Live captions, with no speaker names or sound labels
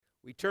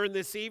We turn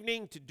this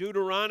evening to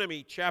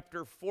Deuteronomy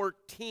chapter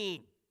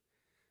 14.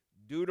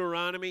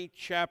 Deuteronomy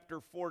chapter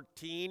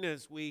 14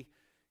 as we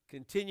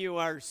continue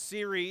our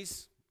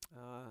series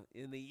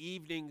in the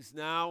evenings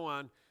now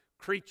on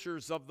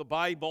creatures of the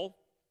Bible.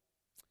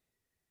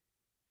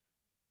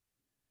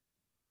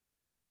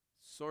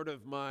 Sort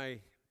of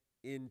my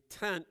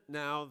intent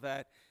now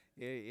that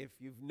if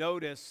you've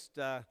noticed,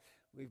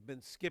 we've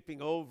been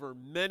skipping over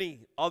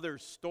many other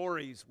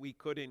stories we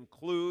could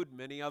include,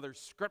 many other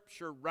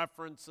scripture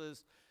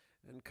references,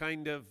 and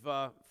kind of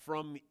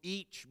from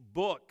each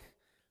book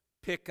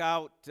pick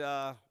out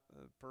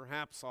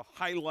perhaps a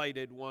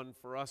highlighted one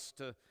for us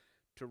to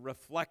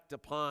reflect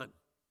upon.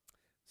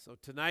 So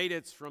tonight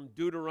it's from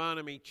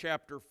Deuteronomy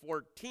chapter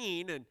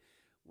 14, and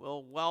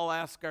we'll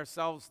ask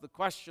ourselves the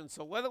question,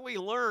 so what do we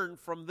learn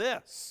from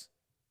this?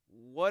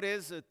 What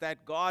is it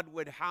that God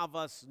would have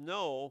us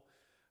know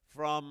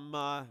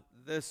from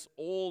this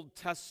Old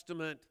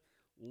Testament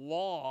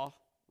law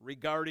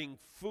regarding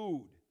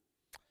food?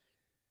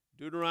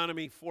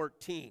 Deuteronomy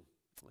 14.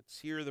 Let's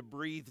hear the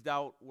breathed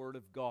out word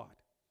of God.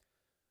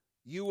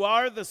 You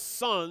are the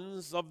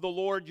sons of the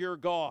Lord your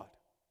God.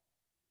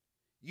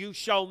 You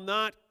shall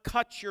not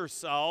cut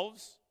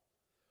yourselves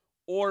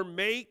or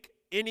make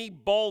any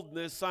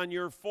baldness on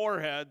your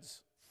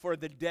foreheads for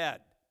the dead.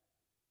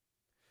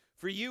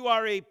 For you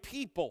are a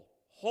people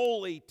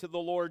holy to the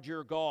Lord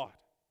your God.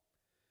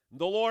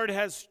 The Lord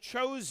has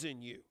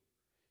chosen you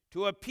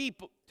to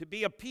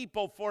be a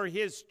people for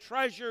his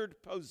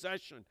treasured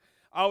possession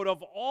out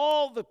of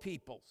all the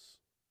peoples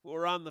who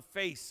are on the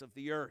face of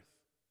the earth.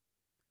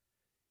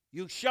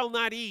 You shall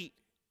not eat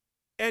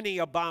any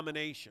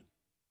abomination.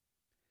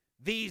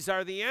 These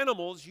are the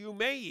animals you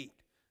may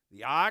eat: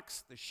 the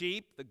ox, the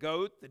sheep, the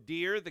goat, the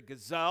deer, the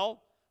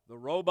gazelle, the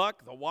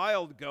roebuck, the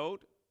wild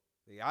goat,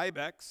 the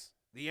ibex,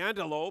 the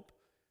antelope,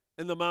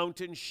 and the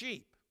mountain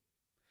sheep.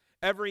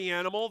 Every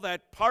animal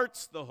that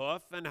parts the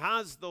hoof and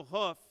has the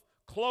hoof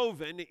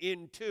cloven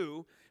in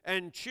two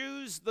and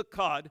chews the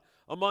cud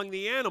among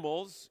the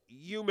animals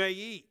you may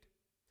eat.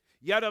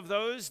 Yet of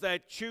those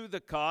that chew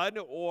the cud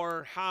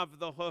or have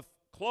the hoof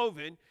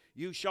cloven,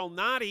 you shall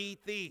not eat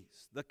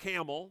these: the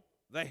camel,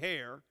 the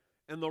hare,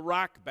 and the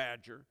rock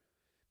badger,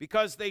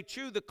 because they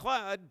chew the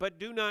cud but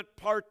do not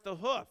part the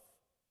hoof,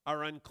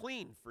 are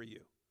unclean for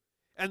you.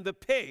 And the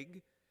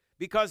pig,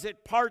 because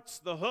it parts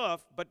the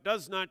hoof but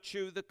does not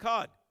chew the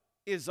cud,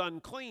 is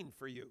unclean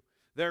for you.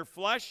 Their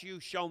flesh you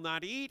shall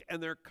not eat,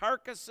 and their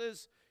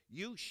carcasses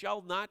you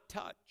shall not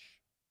touch.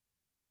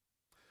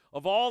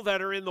 Of all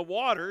that are in the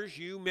waters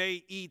you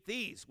may eat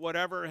these.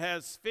 Whatever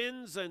has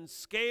fins and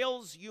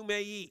scales you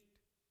may eat.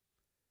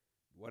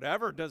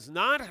 Whatever does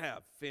not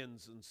have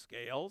fins and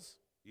scales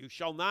you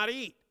shall not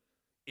eat.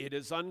 It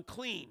is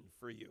unclean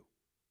for you.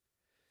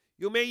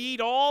 You may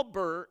eat all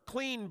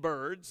clean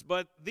birds,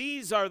 but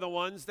these are the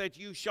ones that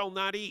you shall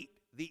not eat: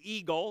 the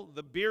eagle,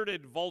 the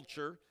bearded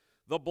vulture,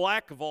 the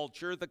black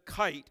vulture, the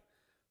kite,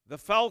 the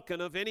falcon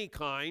of any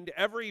kind,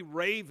 every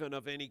raven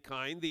of any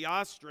kind, the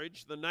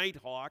ostrich, the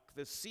nighthawk,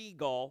 the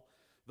seagull,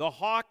 the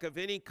hawk of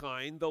any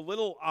kind, the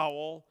little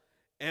owl,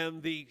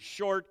 and the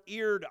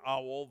short-eared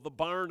owl, the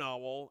barn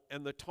owl,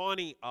 and the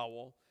tawny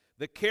owl,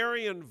 the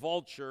carrion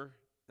vulture,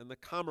 and the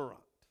cormorant,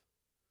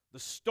 the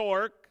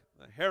stork,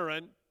 the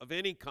heron of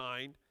any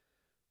kind,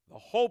 the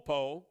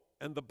hoopoe,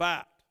 and the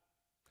bat.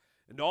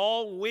 And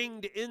all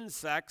winged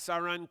insects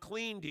are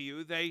unclean to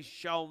you. They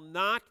shall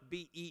not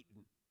be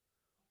eaten.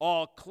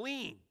 All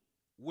clean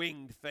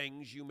winged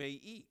things you may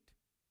eat.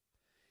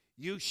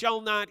 You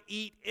shall not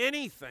eat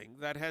anything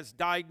that has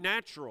died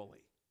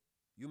naturally.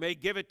 You may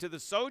give it to the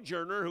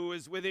sojourner who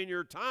is within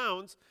your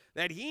towns,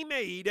 that he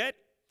may eat it,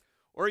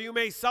 or you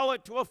may sell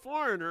it to a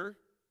foreigner.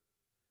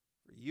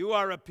 For you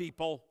are a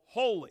people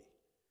holy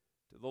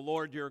to the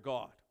Lord your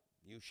God.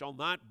 You shall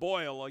not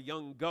boil a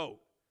young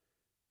goat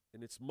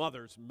in its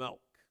mother's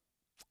milk.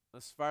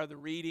 Thus far the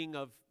reading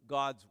of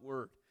God's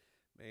word.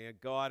 May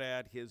God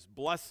add his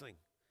blessing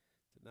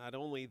to not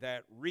only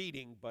that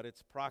reading, but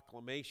its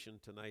proclamation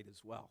tonight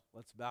as well.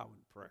 Let's bow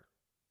in prayer.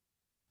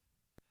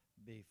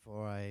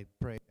 Before I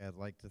pray, I'd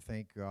like to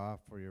thank you all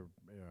for your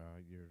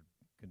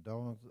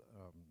condolences.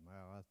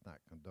 Well, that's not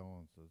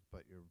condolences,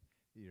 but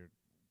your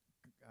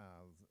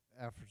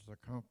efforts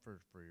of comfort,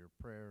 for your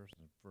prayers,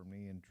 and for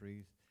me and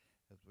Trees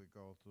as we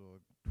go through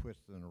a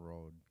twist in the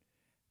road.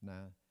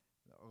 Now,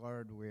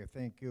 Lord, we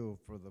thank you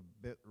for the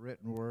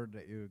written word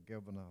that you've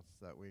given us,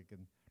 that we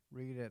can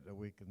read it, that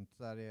we can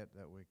study it,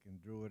 that we can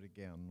do it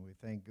again. We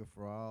thank you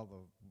for all the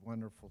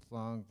wonderful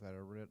songs that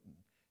are written,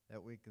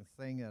 that we can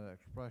sing and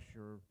express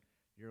your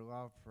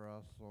love for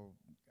us so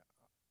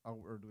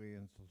outwardly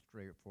and so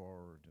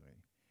straightforwardly.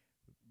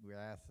 We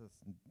ask this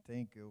and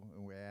thank you,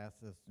 and we ask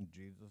this in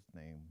Jesus'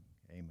 name.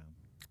 Amen.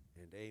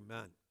 And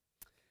amen.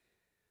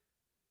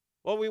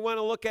 Well, we want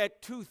to look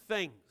at two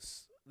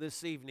things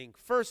this evening.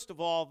 First of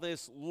all,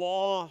 this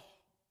law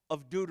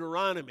of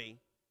Deuteronomy,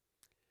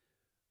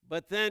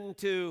 but then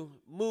to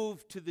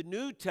move to the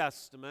New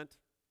Testament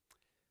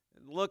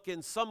and look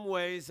in some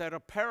ways at a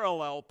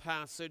parallel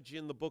passage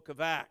in the book of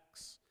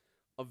Acts,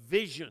 a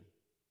vision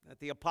that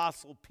the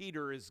Apostle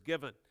Peter is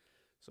given.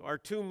 So our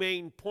two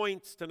main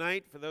points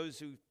tonight, for those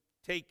who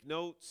take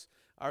notes,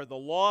 are the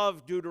law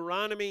of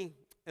Deuteronomy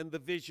and the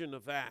vision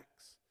of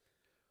Acts.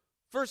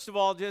 First of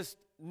all, just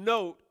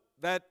note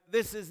that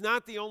this is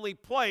not the only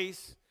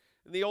place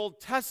in the Old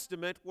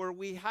Testament where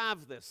we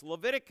have this.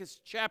 Leviticus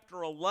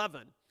chapter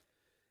 11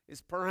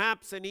 is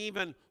perhaps an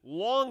even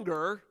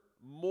longer,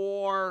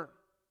 more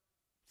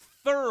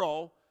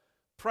thorough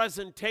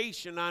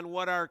presentation on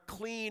what are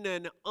clean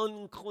and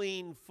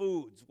unclean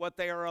foods, what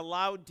they are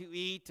allowed to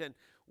eat and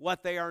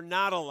what they are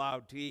not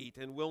allowed to eat.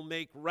 And we'll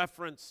make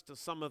reference to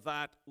some of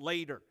that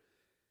later.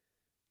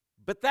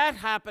 But that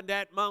happened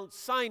at Mount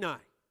Sinai.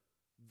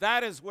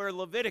 That is where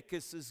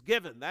Leviticus is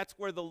given. That's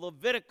where the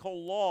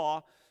Levitical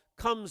law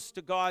comes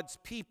to God's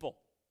people.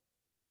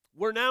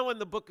 We're now in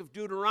the book of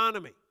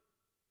Deuteronomy.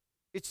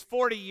 It's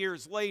 40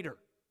 years later.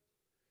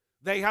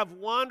 They have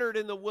wandered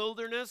in the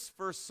wilderness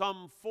for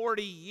some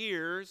 40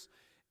 years.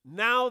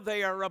 Now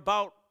they are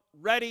about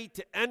ready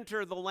to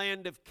enter the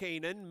land of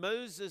Canaan.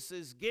 Moses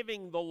is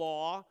giving the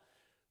law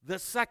the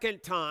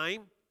second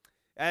time.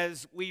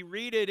 As we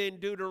read it in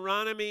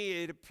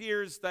Deuteronomy, it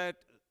appears that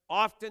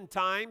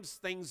oftentimes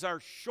things are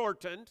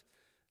shortened,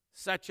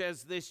 such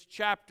as this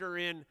chapter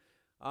in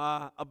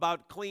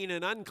about clean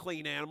and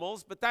unclean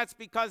animals, but that's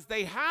because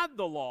they had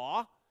the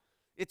law.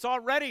 It's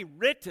already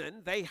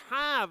written. They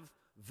have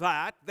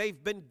that.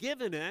 They've been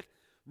given it.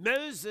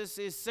 Moses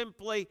is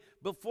simply,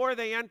 before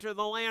they enter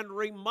the land,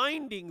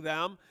 reminding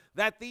them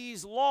that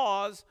these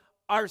laws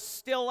are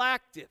still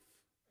active.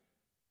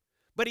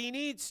 But he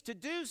needs to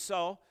do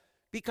so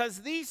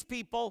because these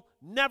people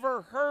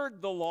never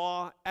heard the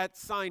law at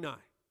Sinai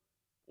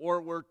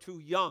or were too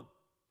young.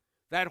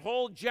 That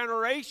whole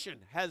generation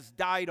has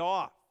died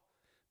off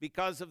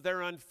because of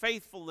their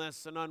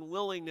unfaithfulness and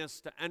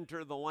unwillingness to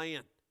enter the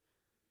land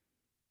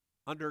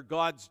under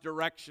God's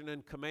direction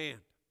and command.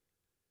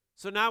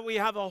 So now we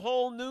have a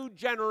whole new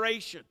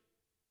generation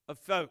of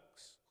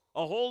folks,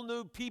 a whole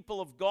new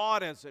people of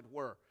God, as it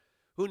were,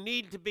 who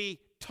need to be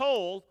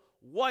told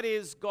what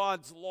is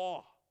God's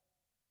law.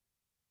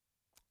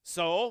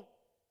 So,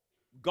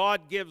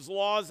 God gives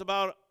laws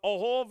about a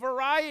whole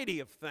variety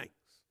of things.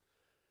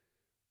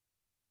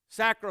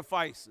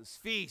 Sacrifices,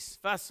 feasts,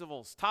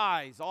 festivals,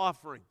 tithes,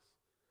 offerings,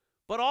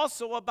 but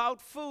also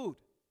about food.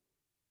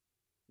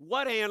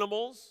 What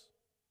animals,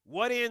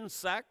 what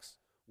insects,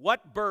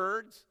 what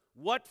birds,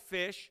 what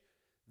fish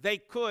they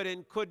could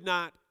and could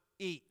not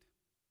eat.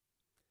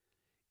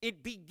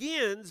 It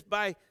begins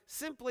by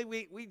simply,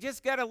 we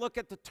just got to look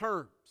at the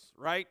terms,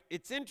 right?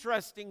 It's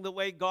interesting the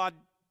way God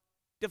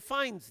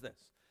defines this.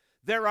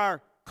 There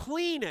are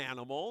clean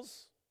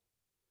animals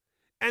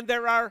and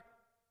there are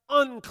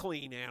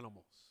unclean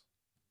animals.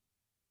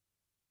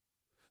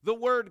 The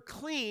word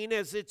clean,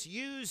 as it's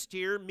used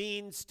here,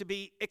 means to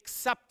be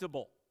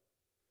acceptable.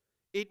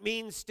 It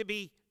means to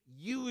be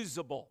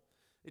usable.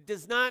 It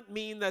does not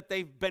mean that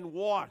they've been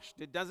washed.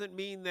 It doesn't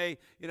mean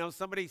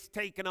somebody's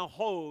taken a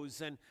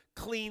hose and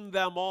cleaned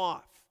them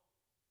off.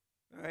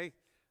 Right?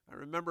 I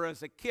remember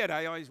as a kid,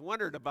 I always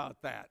wondered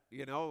about that.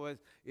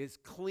 Is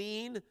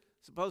clean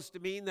supposed to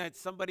mean that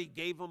somebody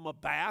gave them a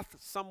bath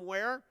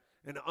somewhere?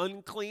 And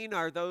unclean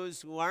are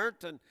those who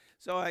aren't. And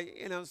so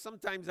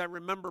sometimes I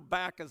remember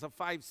back as a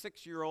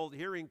 5-6-year-old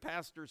hearing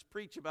pastors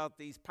preach about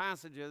these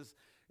passages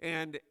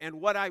and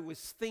what I was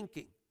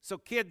thinking. So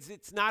kids,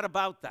 it's not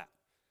about that.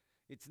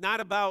 It's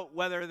not about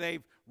whether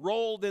they've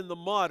rolled in the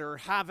mud or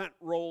haven't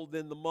rolled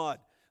in the mud.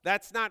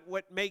 That's not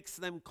what makes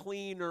them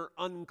clean or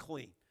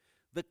unclean.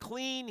 The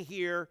clean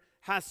here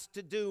has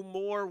to do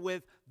more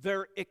with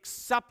they're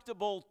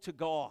acceptable to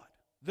God.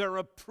 They're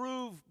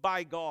approved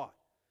by God.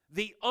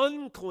 The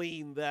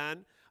unclean,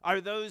 then, are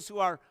those who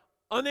are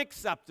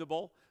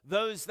unacceptable,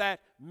 those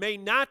that may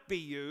not be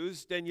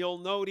used. And you'll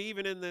note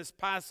even in this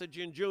passage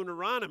in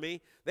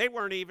Deuteronomy, they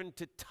weren't even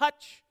to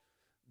touch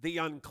the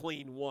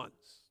unclean ones.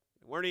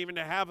 They weren't even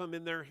to have them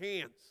in their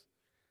hands.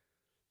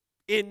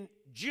 In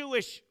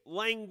Jewish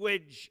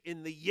language,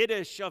 in the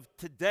Yiddish of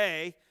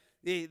today,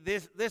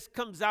 this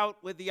comes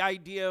out with the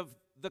idea of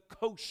the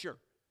kosher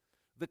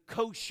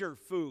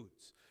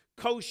foods.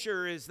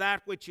 Kosher is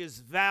that which is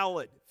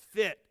valid,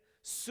 fit,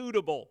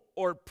 suitable,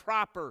 or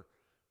proper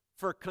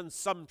for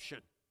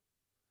consumption.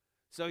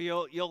 So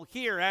you'll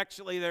hear,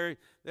 actually,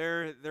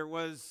 there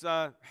was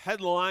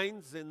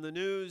headlines in the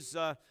news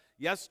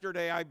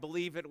yesterday, I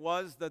believe it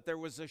was, that there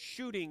was a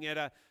shooting at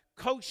a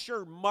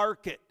kosher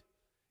market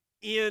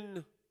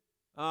in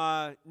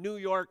New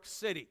York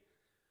City.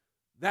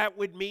 That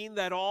would mean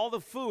that all the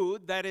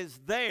food that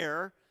is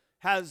there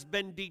has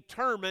been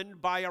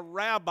determined by a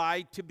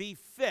rabbi to be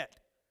fit.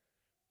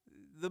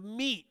 The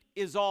meat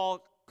is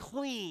all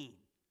clean.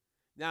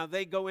 Now,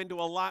 they go into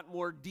a lot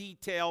more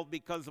detail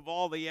because of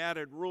all the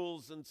added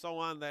rules and so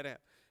on that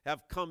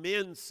have come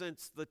in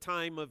since the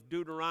time of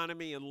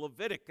Deuteronomy and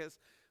Leviticus,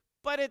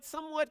 but it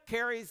somewhat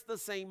carries the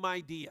same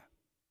idea.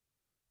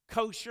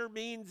 Kosher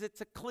means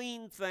it's a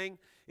clean thing.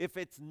 If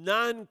it's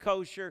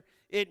non-kosher,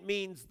 it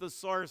means the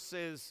source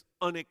is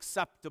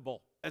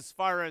unacceptable as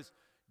far as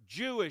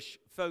Jewish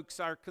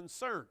folks are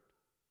concerned.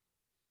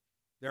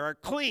 There are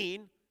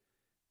clean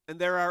and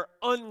there are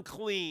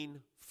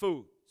unclean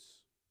foods.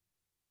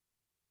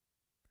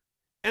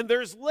 And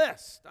there's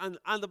lists.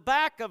 On the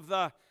back of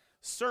the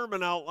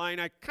sermon outline,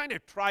 I kind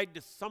of tried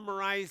to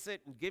summarize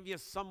it and give you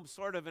some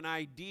sort of an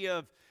idea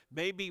of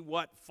maybe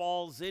what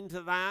falls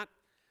into that.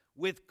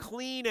 With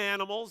clean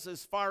animals,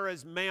 as far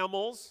as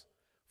mammals,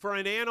 for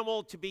an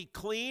animal to be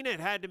clean, it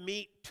had to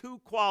meet two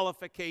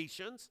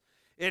qualifications.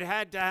 It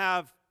had to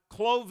have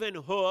cloven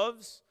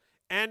hooves,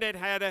 and it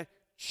had to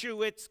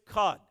chew its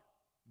cud.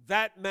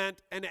 That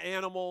meant an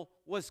animal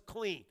was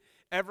clean.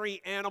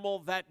 Every animal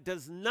that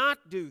does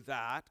not do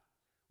that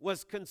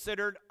was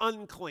considered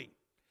unclean.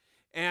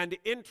 And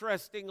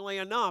interestingly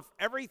enough,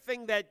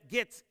 everything that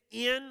gets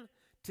in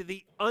to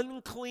the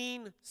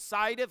unclean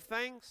side of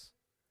things,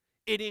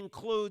 it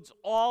includes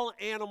all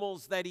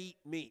animals that eat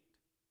meat.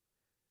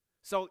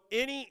 So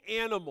any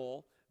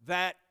animal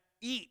that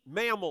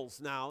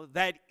mammals now,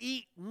 that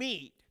eat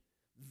meat,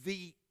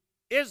 the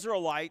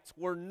Israelites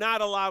were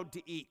not allowed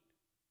to eat.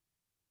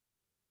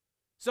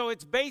 So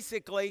it's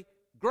basically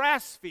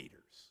grass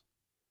feeders.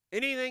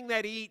 Anything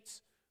that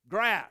eats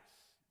grass,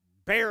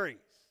 berries,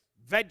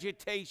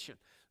 vegetation.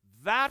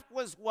 That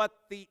was what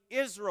the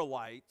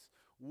Israelites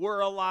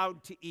were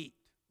allowed to eat.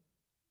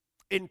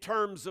 In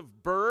terms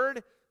of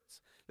bird,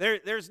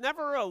 there's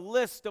never a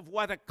list of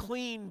what a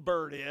clean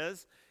bird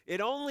is.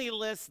 It only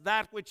lists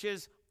that which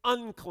is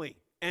unclean.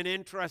 And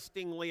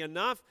interestingly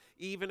enough,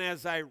 even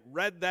as I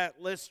read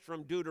that list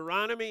from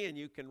Deuteronomy, and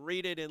you can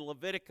read it in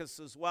Leviticus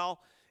as well,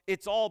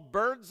 it's all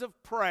birds of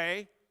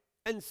prey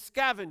and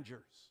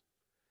scavengers.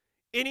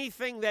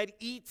 Anything that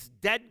eats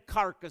dead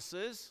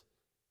carcasses,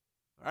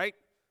 right?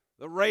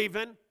 The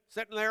raven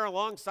sitting there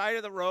alongside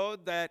of the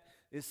road that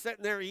is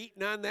sitting there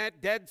eating on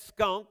that dead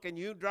skunk, and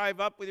you drive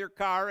up with your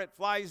car, it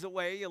flies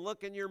away, you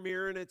look in your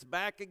mirror, and it's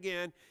back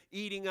again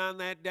eating on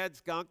that dead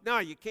skunk. No,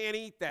 you can't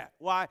eat that.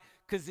 Why?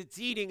 Because it's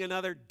eating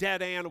another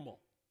dead animal.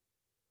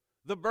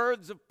 The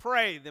birds of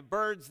prey, the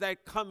birds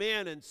that come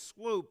in and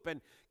swoop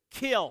and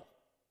kill,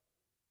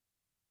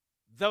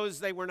 those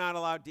they were not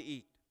allowed to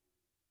eat.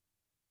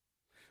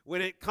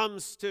 When it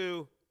comes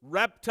to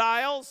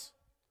reptiles,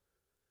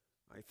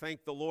 I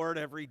thank the Lord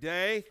every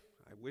day.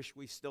 I wish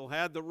we still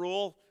had the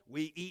rule.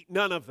 We eat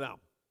none of them.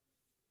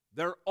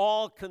 They're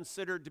all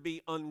considered to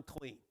be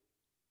unclean.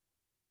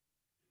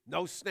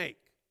 No snake.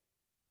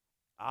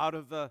 Out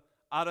of the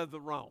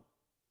realm.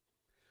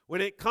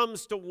 When it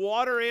comes to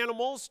water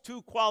animals,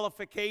 two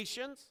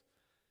qualifications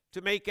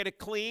to make it a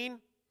clean.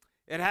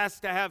 It has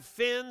to have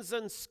fins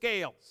and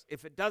scales.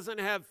 If it doesn't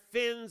have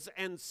fins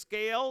and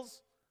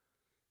scales,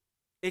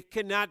 it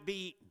cannot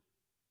be eaten.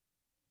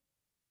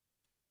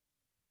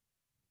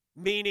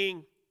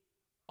 Meaning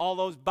all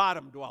those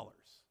bottom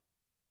dwellers,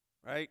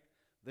 right?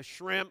 The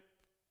shrimp,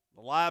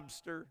 the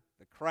lobster,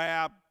 the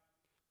crab,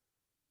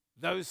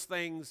 those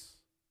things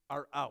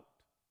are out,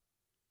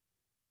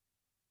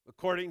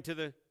 according to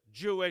the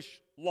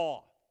Jewish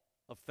law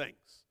of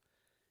things.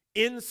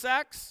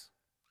 Insects,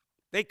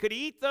 they could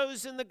eat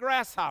those in the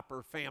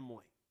grasshopper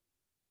family.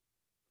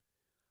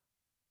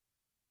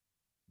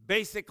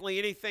 Basically,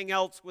 anything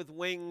else with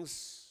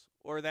wings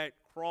or that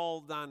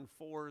crawled on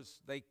fours,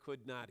 they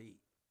could not eat.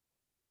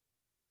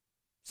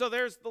 So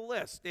there's the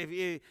list. If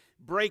you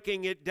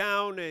breaking it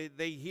down,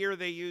 they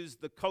use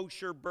the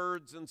kosher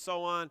birds and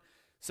so on.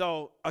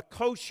 So a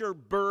kosher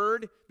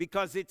bird,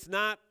 because it's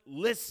not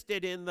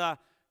listed in the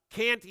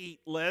can't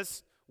eat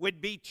list,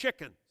 would be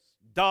chickens,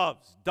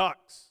 doves,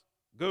 ducks,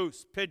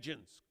 goose,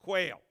 pigeons,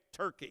 quail,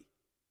 turkey.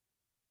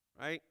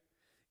 Right?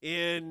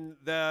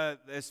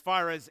 As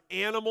far as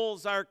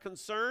animals are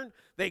concerned,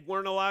 they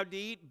weren't allowed to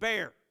eat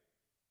bear.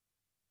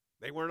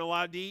 They weren't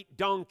allowed to eat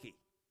donkey.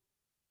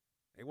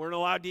 They weren't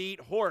allowed to eat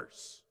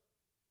horse,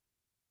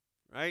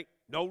 right?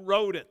 No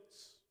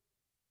rodents,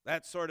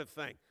 that sort of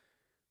thing.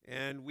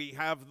 And we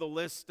have the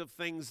list of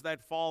things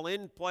that fall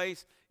in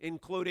place,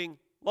 including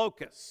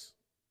locusts.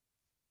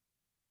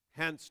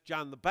 Hence,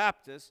 John the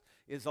Baptist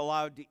is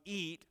allowed to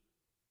eat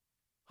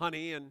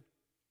honey and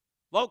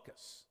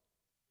locusts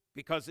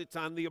because it's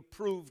on the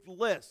approved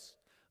list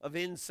of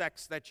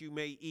insects that you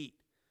may eat.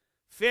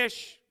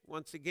 Fish,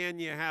 once again,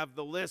 you have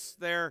the list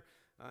there.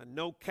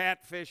 No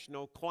catfish,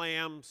 no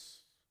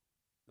clams,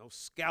 no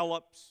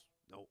scallops,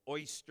 no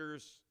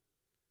oysters.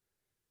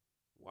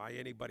 Why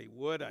anybody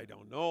would, I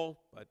don't know,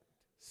 but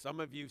some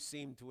of you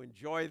seem to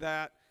enjoy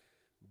that.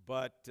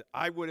 But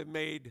I would have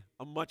made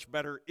a much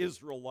better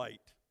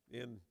Israelite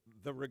in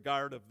the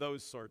regard of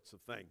those sorts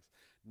of things.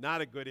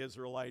 Not a good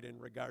Israelite in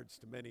regards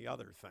to many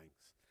other things.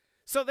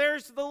 So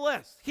there's the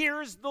list.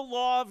 Here's the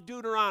law of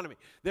Deuteronomy.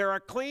 There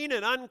are clean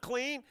and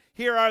unclean.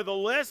 Here are the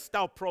lists.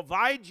 I'll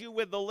provide you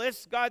with the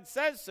list, God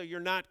says, so you're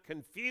not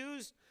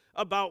confused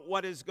about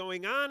what is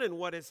going on and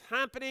what is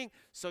happening,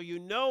 so you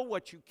know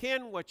what you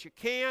can, what you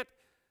can't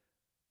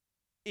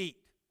eat.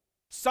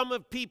 Some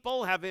of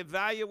people have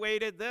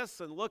evaluated this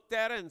and looked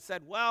at it and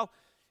said, well,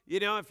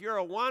 if you're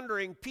a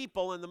wandering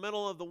people in the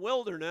middle of the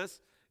wilderness,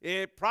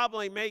 it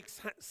probably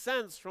makes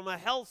sense from a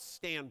health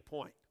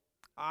standpoint.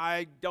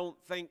 I don't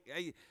think,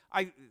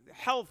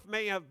 health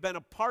may have been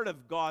a part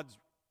of God's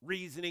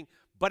reasoning,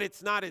 but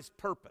it's not his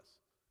purpose.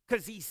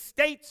 Because he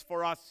states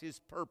for us his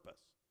purpose.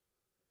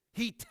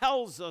 He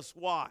tells us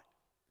why.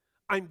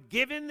 I'm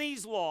given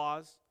these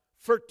laws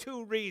for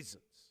two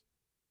reasons.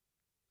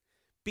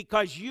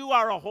 Because you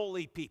are a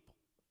holy people.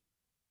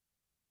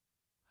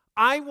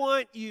 I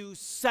want you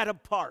set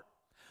apart.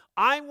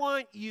 I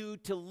want you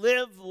to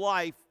live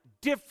life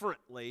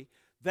differently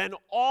than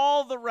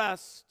all the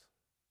rest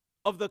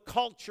of the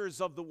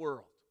cultures of the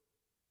world.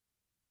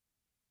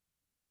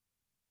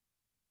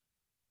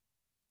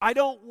 I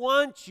don't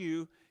want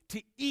you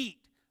to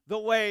eat the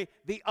way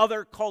the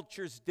other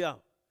cultures do.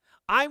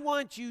 I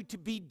want you to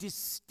be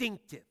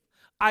distinctive.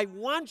 I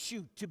want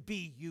you to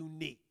be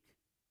unique.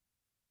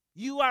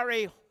 You are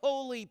a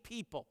holy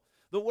people.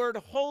 The word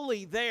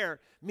holy there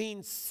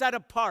means set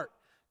apart,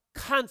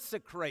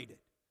 consecrated.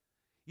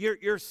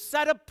 You're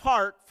set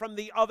apart from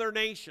the other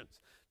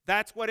nations.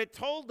 That's what it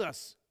told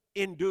us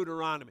in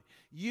Deuteronomy.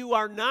 You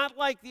are not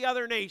like the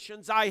other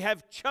nations. I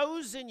have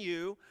chosen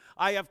you.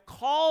 I have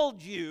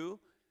called you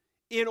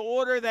in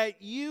order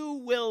that you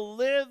will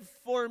live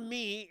for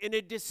me in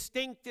a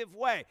distinctive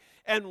way.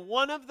 And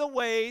one of the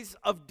ways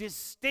of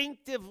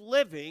distinctive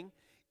living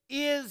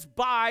is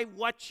by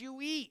what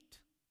you eat.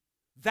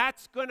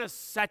 That's going to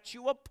set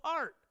you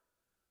apart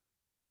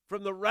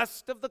from the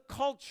rest of the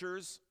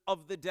cultures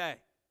of the day.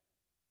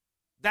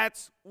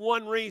 That's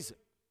one reason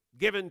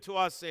given to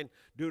us in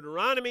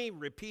Deuteronomy,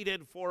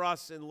 repeated for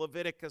us in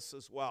Leviticus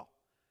as well.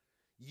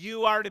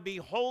 You are to be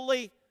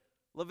holy,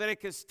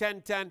 Leviticus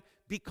 10:10,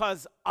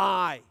 because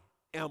I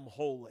am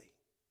holy.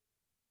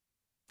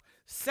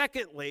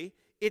 Secondly,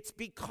 it's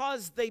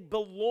because they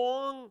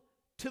belong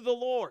to the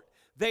Lord.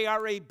 They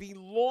are a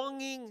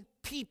belonging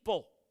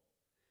people.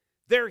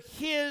 They're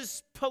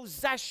his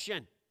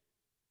possession.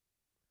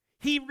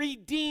 He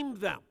redeemed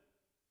them.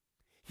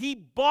 He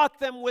bought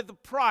them with a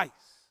price.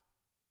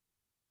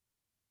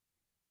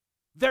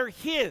 They're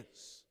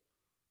his.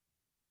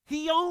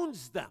 He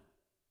owns them.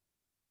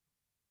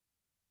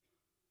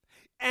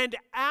 And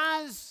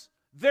as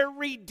their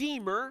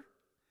Redeemer,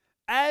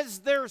 as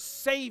their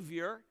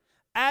Savior,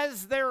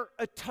 as their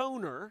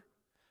Atoner,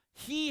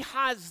 he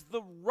has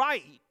the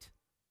right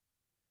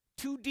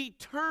to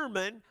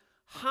determine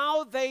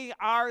how they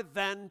are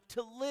then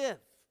to live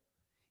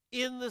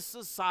in the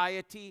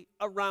society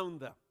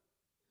around them.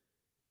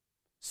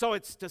 So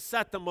it's to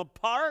set them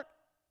apart.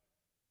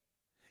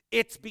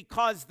 It's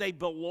because they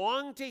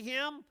belong to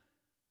him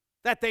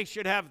that they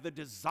should have the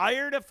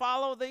desire to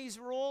follow these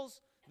rules,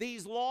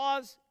 these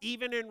laws,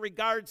 even in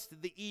regards to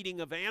the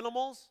eating of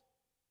animals.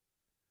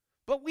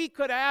 But we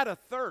could add a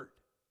third.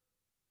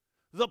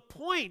 The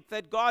point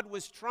that God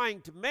was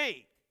trying to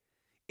make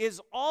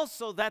is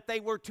also that they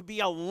were to be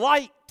a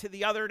light to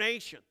the other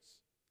nations.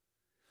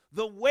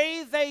 The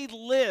way they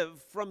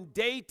lived from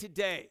day to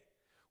day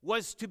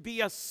was to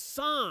be a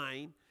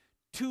sign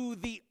to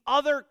the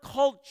other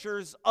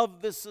cultures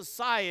of the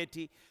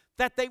society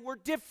that they were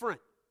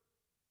different.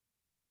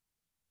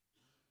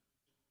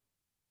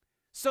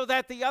 So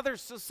that the other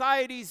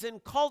societies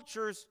and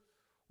cultures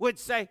would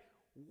say,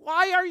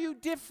 why are you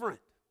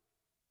different?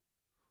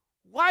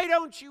 Why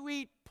don't you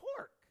eat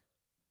pork?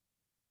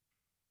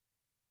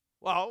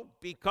 Well,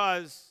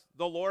 because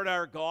the Lord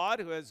our God,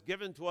 who has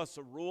given to us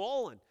a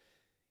rule, and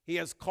he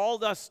has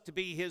called us to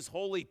be his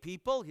holy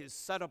people, his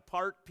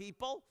set-apart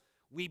people.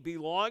 We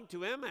belong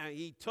to him.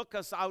 He took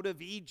us out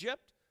of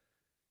Egypt.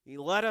 He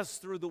led us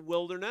through the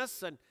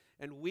wilderness, and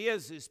we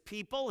as his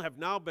people have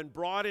now been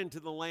brought into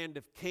the land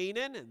of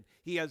Canaan, and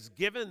he has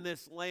given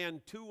this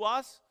land to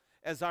us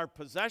as our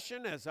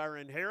possession, as our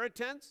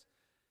inheritance.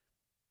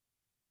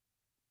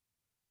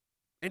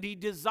 And he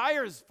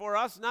desires for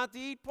us not to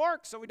eat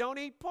pork, so we don't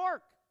eat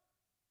pork.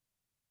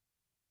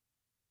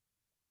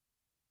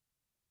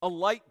 A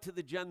light to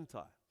the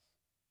Gentiles.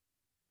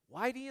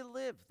 Why do you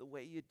live the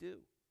way you do?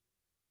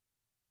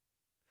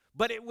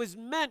 But it was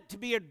meant to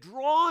be a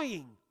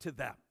drawing to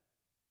them.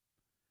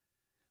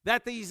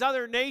 That these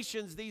other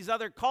nations, these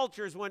other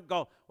cultures wouldn't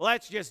go, well,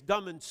 that's just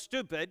dumb and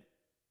stupid.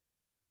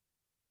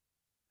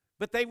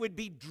 But they would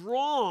be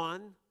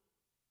drawn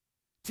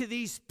to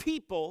these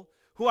people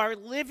who are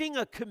living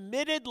a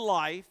committed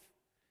life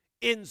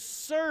in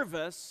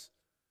service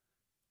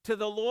to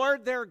the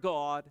Lord their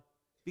God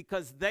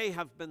because they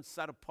have been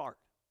set apart.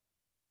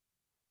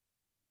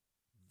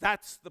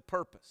 That's the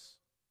purpose.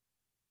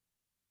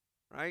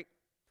 Right?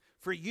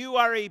 For you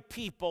are a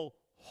people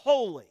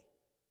holy.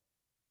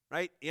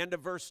 Right? The end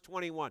of verse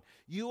 21.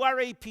 You are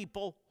a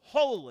people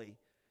holy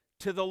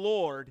to the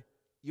Lord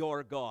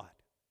your God.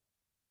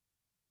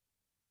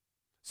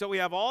 So we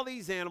have all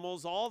these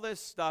animals, all this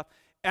stuff,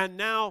 and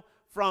now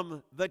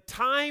from the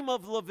time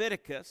of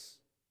Leviticus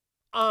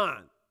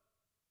on,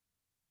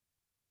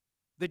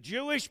 the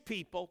Jewish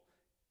people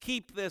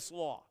keep this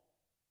law.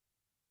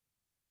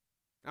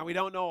 Now we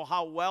don't know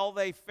how well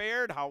they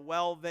fared, how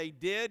well they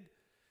did.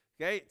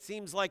 Okay, it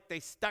seems like they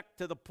stuck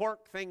to the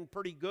pork thing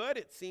pretty good.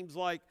 It seems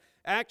like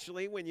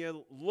actually when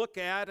you look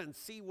at and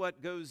see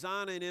what goes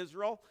on in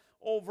Israel,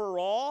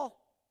 overall,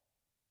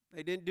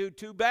 They didn't do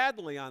too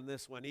badly on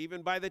this one.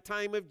 Even by the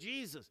time of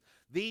Jesus,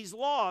 these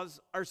laws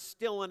are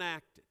still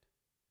enacted.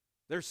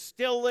 They're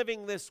still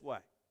living this way.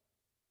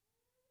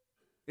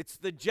 It's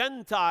the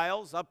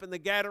Gentiles up in the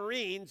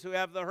Gadarenes who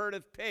have the herd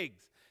of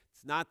pigs.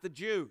 It's not the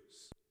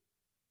Jews.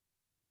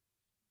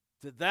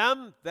 To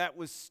them, that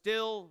was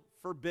still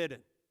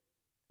forbidden.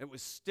 It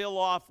was still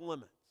off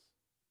limits.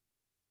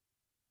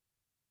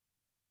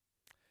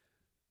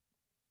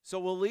 So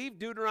we'll leave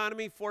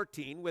Deuteronomy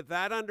 14 with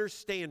that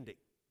understanding,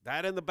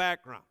 that in the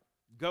background.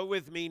 Go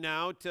with me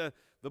now to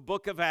the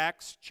book of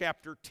Acts,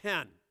 chapter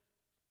 10.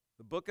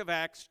 The book of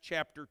Acts,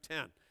 chapter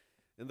 10.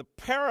 And the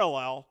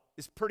parallel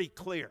is pretty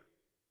clear.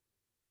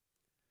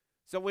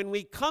 So when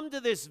we come to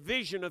this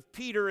vision of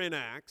Peter in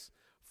Acts,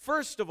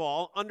 first of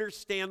all,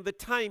 understand the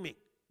timing.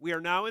 We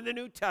are now in the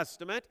New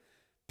Testament.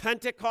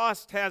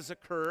 Pentecost has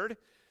occurred.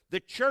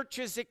 The church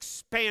is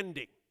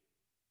expanding.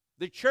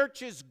 The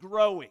church is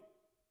growing.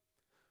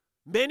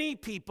 Many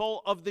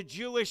people of the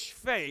Jewish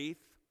faith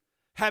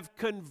have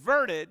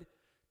converted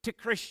to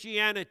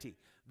Christianity.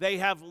 They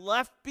have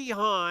left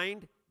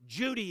behind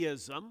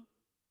Judaism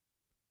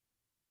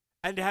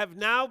and have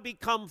now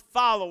become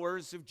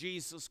followers of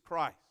Jesus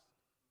Christ.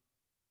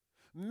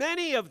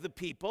 Many of the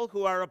people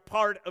who are a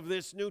part of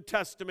this New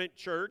Testament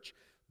church,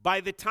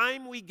 by the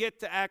time we get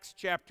to Acts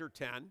chapter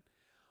 10,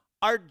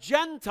 are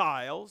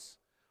Gentiles,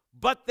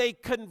 but they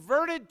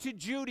converted to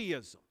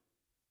Judaism.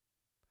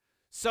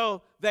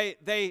 So they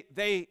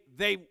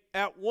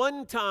at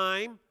one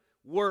time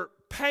were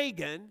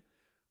pagan,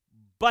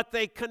 but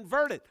they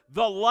converted.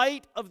 The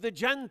light to the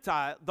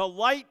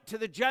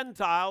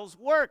Gentiles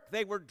worked.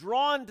 They were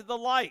drawn to the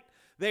light.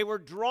 They were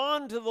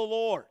drawn to the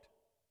Lord.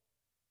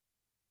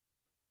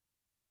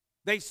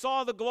 They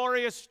saw the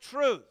glorious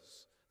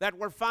truths that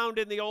were found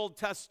in the Old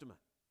Testament.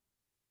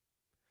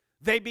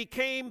 They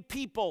became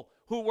people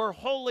who were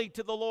holy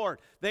to the Lord.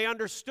 They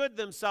understood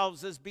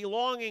themselves as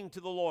belonging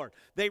to the Lord.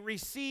 They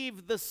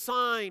received the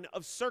sign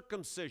of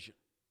circumcision.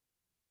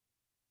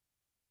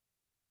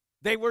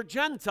 They were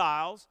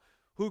Gentiles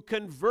who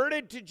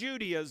converted to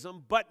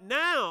Judaism, but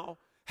now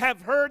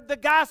have heard the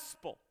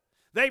gospel.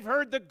 They've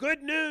heard the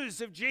good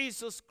news of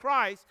Jesus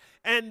Christ,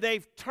 and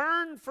they've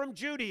turned from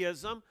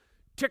Judaism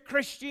to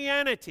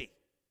Christianity.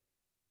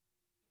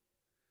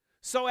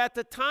 So at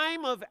the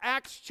time of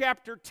Acts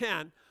chapter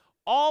 10,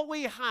 all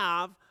we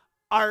have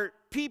are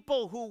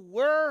people who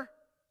were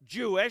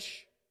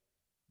Jewish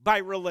by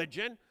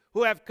religion,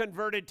 who have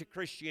converted to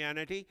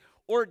Christianity,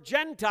 or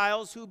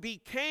Gentiles who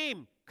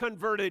became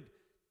converted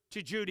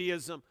to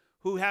Judaism,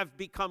 who have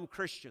become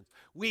Christians.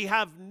 We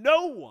have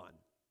no one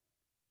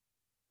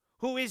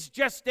who is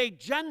just a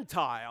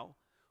Gentile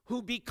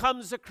who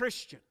becomes a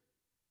Christian.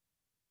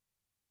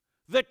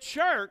 The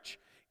church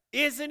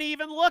isn't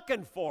even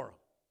looking for them.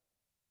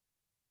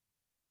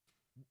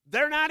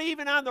 They're not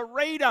even on the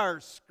radar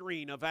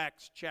screen of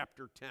Acts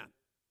chapter 10.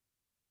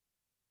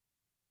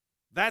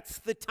 That's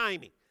the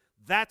timing.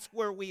 That's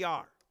where we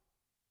are.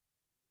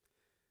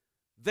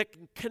 The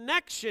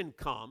connection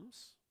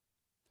comes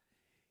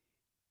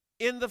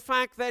in the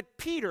fact that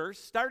Peter,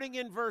 starting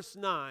in verse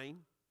 9,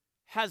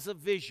 has a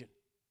vision.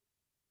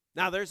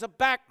 Now, there's a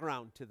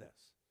background to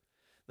this.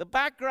 The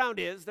background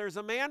is there's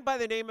a man by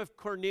the name of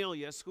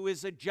Cornelius who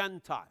is a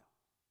Gentile.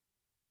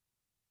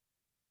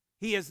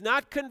 He is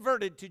not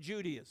converted to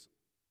Judaism.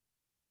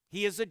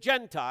 He is a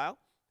Gentile.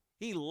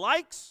 He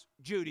likes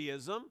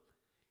Judaism.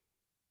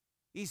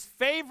 He's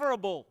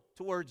favorable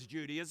towards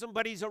Judaism,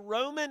 but he's a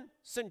Roman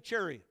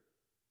centurion.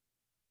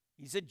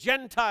 He's a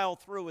Gentile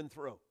through and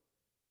through.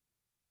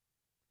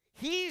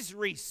 He's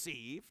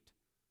received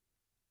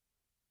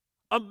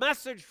a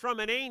message from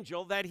an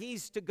angel that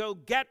he's to go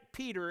get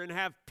Peter and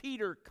have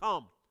Peter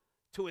come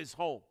to his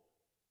home.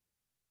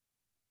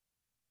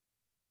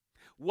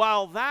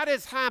 While that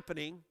is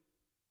happening,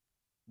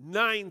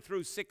 9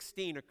 through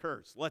 16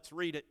 occurs. Let's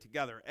read it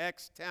together.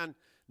 Acts 10,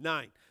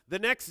 9. The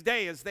next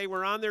day, as they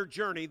were on their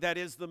journey, that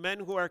is, the men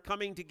who are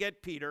coming to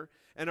get Peter,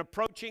 and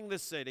approaching the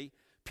city,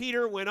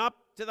 Peter went up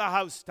to the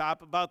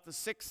housetop about the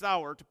 6th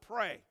hour to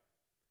pray.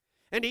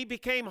 And he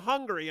became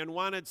hungry and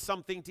wanted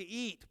something to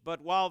eat, but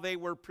while they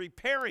were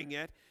preparing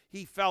it,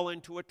 he fell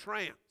into a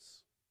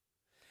trance,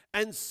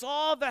 and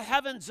saw the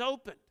heavens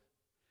opened,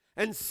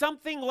 and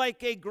something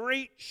like a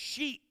great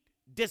sheet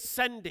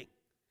descending,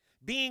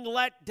 being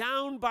let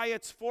down by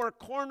its 4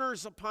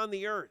 corners upon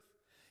the earth.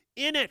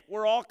 In it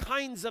were all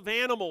kinds of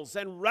animals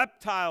and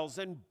reptiles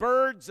and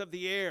birds of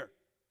the air.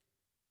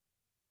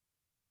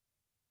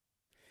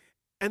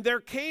 And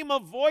there came a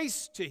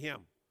voice to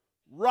him,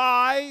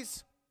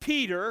 "Rise,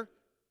 Peter,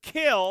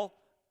 kill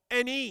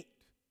and eat."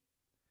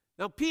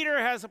 Now, Peter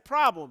has a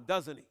problem,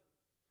 doesn't he?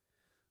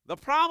 The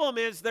problem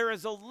is there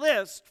is a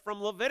list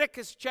from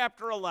Leviticus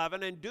chapter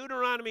 11 and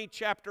Deuteronomy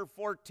chapter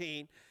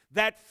 14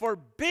 that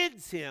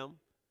forbids him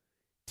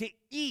to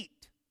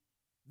eat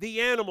the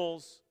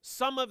animals,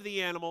 some of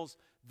the animals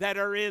that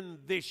are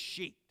in this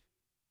sheet.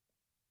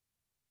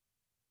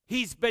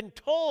 He's been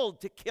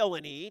told to kill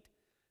and eat.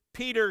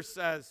 Peter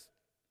says,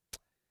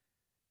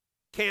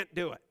 can't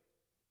do it.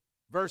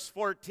 Verse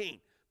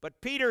 14, But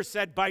Peter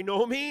said, "By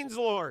no means,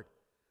 Lord,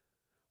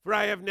 for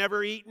I have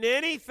never eaten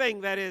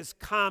anything that is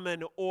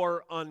common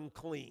or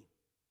unclean."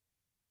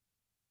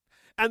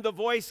 And the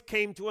voice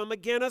came to him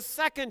again a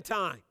second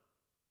time.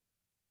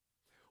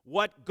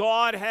 "What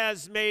God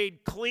has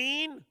made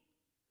clean,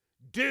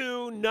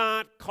 do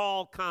not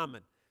call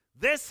common."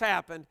 This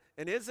happened,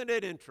 and isn't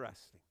it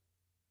interesting?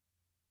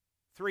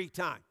 3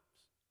 times.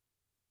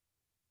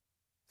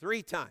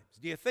 3 times.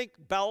 Do you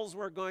think bells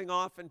were going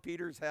off in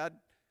Peter's head?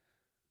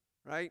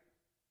 Right?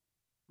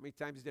 How many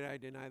times did I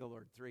deny the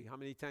Lord? 3. How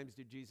many times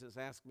did Jesus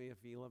ask me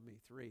if he loved me?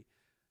 3.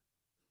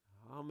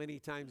 How many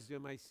times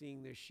am I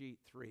seeing this sheet?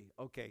 3.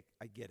 Okay,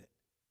 I get it.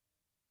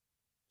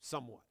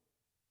 Somewhat.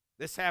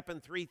 This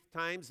happened 3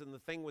 times, and the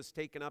thing was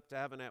taken up to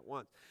heaven at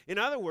once. In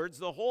other words,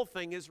 the whole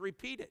thing is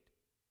repeated.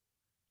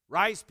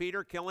 "Rise,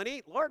 Peter, kill and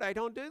eat." "Lord, I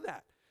don't do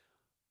that."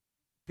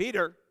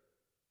 "Peter,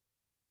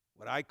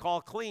 what I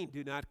call clean,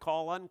 do not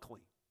call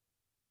unclean."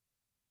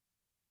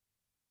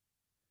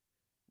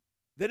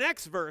 The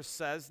next verse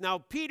says, "Now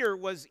Peter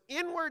was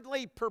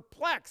inwardly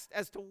perplexed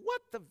as to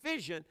what the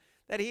vision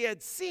that he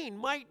had seen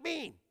might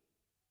mean."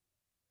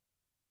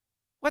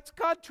 What's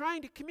God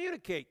trying to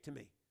communicate to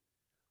me?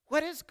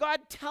 What is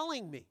God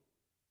telling me?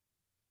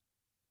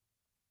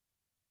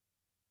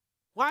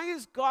 Why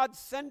is God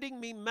sending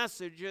me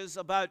messages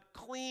about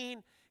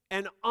clean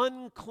and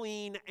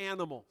unclean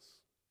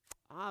animals?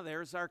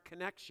 There's our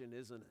connection,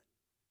 isn't it?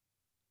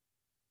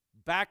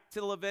 Back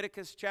to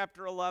Leviticus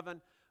chapter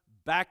 11,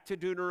 back to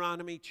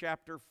Deuteronomy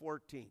chapter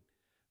 14.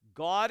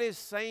 God is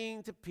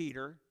saying to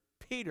Peter,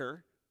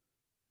 "Peter,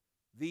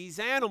 these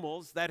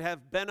animals that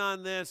have been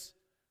on this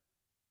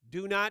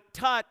do not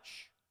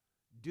touch,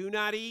 do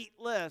not eat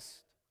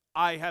list,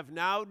 I have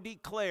now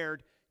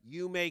declared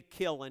you may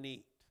kill and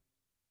eat."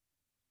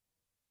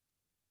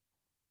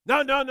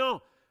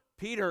 No.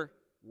 Peter,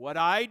 what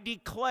I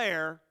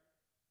declare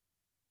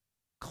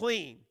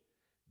clean,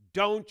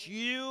 don't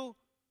you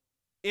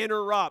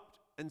interrupt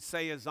and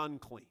say is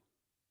unclean.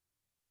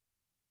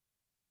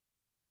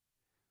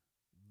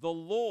 The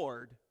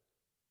Lord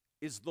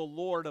is the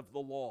Lord of the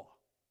law.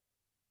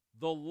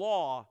 The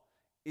law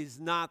is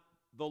not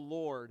the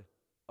Lord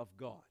of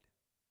God.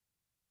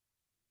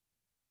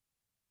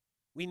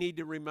 We need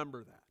to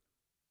remember that.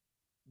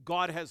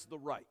 God has the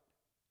right.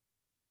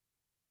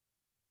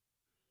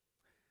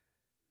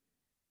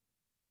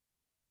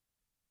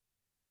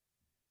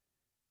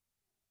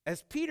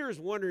 As Peter is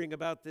wondering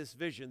about this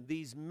vision,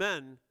 these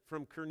men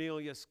from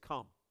Cornelius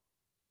come.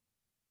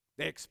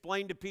 They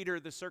explain to Peter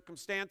the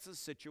circumstances,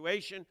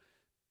 situation.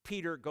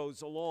 Peter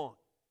goes along.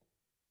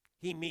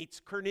 He meets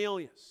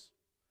Cornelius.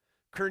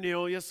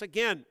 Cornelius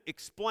again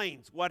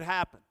explains what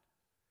happened.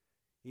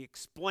 He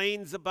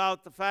explains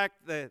about the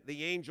fact that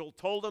the angel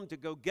told him to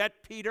go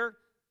get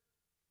Peter.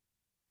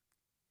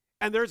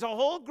 And there's a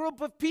whole group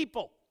of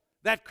people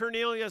that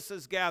Cornelius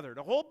has gathered.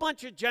 A whole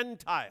bunch of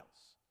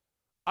Gentiles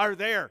are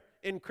there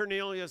in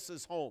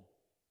Cornelius' home.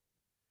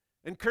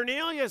 And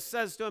Cornelius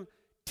says to him,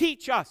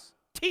 "Teach us,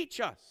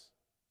 teach us."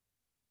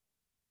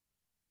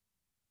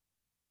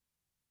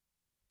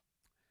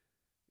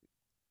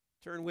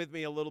 Turn with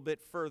me a little bit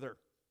further,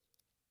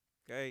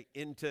 okay,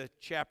 into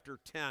chapter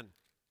 10.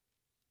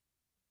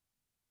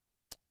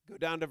 Go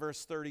down to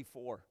verse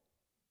 34.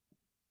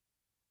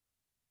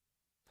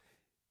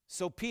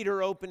 "So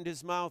Peter opened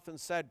his mouth and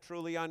said,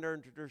 'Truly I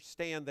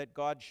understand that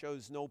God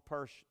shows no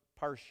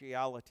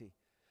partiality,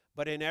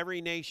 but in every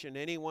nation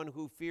anyone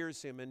who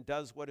fears him and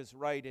does what is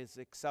right is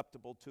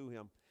acceptable to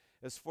him.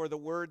 As for the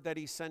word that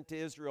he sent to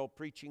Israel,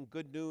 preaching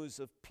good news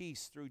of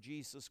peace through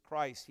Jesus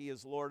Christ, he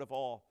is Lord of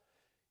all.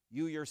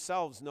 You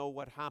yourselves know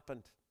what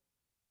happened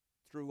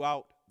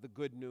throughout the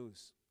good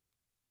news.'"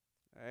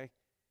 Okay?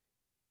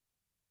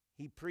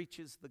 He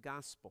preaches the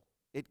gospel.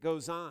 It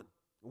goes on.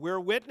 "We're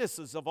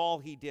witnesses of all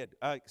he did."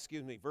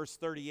 Verse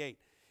 38.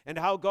 "And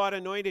how God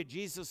anointed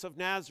Jesus of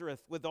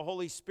Nazareth with the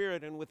Holy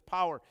Spirit and with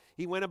power.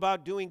 He went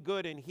about doing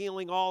good and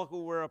healing all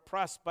who were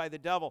oppressed by the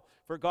devil,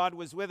 for God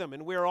was with him.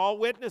 And we're all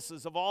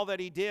witnesses of all that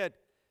he did.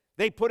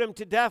 They put him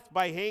to death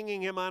by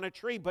hanging him on a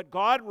tree, but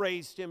God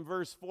raised him,"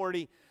 verse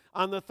 40,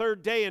 "on the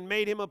 3rd day and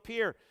made him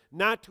appear,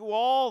 not to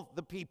all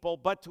the people,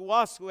 but to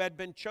us who had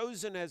been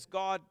chosen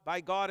by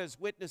God as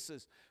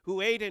witnesses,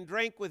 who ate and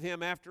drank with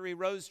him after he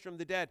rose from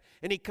the dead.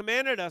 And he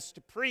commanded us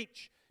to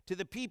preach to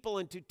the people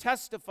and to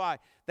testify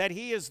that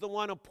he is the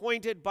one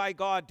appointed by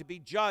God to be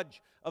judge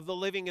of the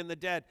living and the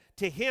dead.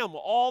 To him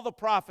all the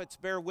prophets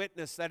bear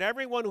witness that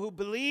everyone who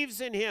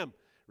believes in him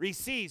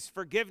receives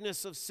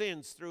forgiveness of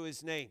sins through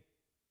his name."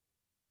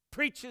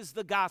 Preaches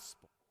the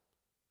gospel.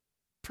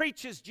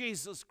 Preaches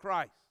Jesus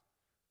Christ.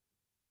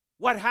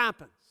 What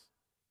happens?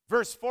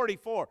 Verse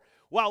 44,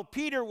 "While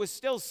Peter was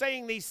still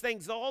saying these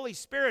things, the Holy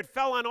Spirit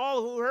fell on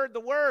all who heard the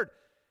word.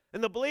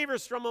 And the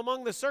believers from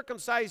among the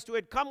circumcised who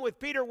had come with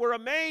Peter were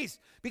amazed,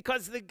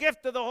 because the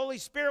gift of the Holy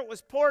Spirit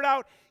was poured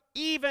out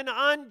even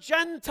on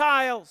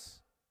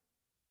Gentiles.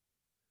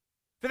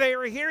 For they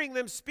were hearing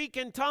them speak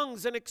in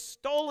tongues and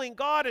extolling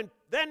God. And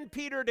then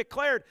Peter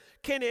declared,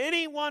 'Can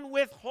anyone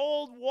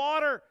withhold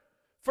water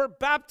for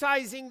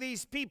baptizing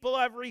these people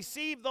who have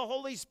received the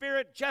Holy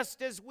Spirit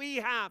just as we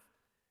have.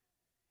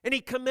 And he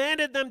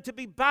commanded them to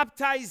be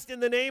baptized in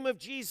the name of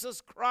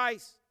Jesus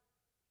Christ.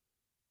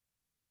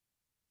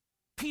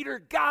 Peter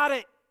got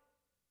it.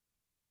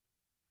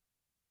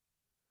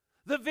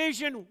 The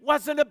vision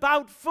wasn't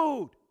about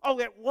food. Oh,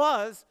 it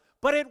was,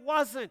 but it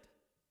wasn't.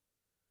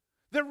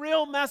 The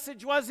real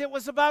message was it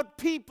was about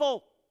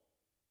people.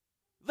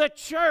 The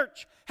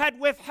church had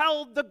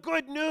withheld the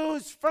good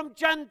news from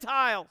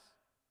Gentiles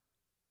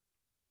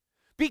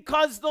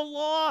because the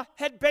law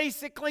had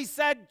basically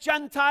said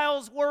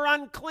Gentiles were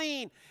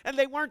unclean and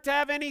they weren't to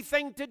have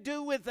anything to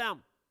do with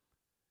them.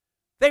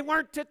 They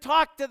weren't to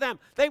talk to them.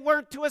 They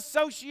weren't to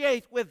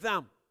associate with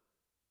them.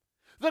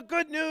 The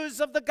good news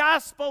of the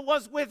gospel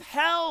was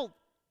withheld.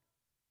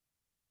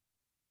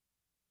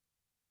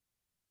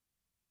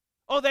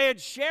 Oh, they had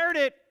shared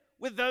it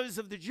with those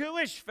of the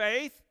Jewish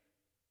faith.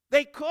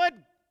 They could,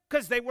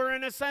 because they were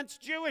in a sense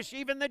Jewish.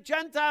 Even the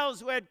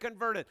Gentiles who had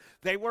converted,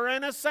 they were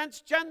in a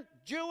sense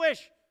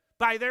Jewish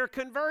by their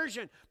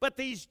conversion. But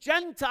these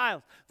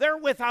Gentiles, they're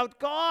without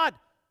God.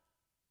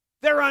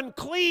 They're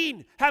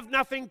unclean, have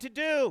nothing to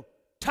do.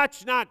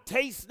 Touch not,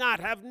 taste not,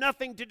 have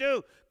nothing to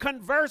do.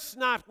 Converse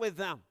not with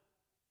them.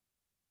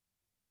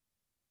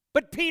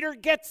 But Peter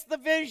gets the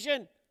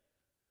vision.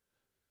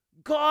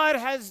 God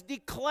has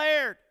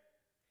declared.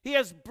 He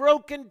has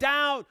broken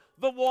down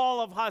the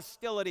wall of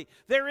hostility.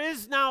 There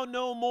is now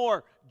no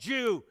more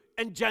Jew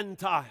and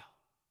Gentile.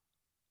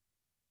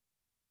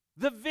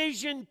 The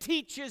vision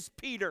teaches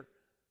Peter.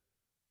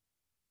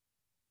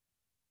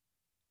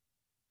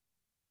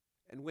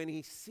 And when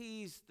he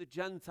sees the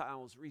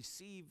Gentiles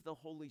receive the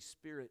Holy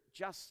Spirit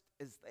just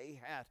as they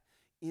had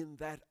in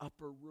that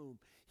upper room,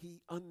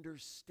 he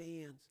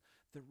understands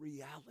the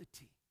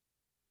reality.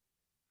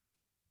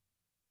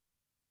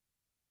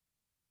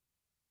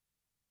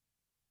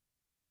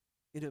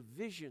 In a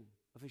vision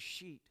of a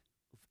sheet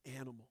of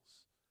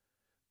animals,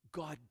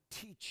 God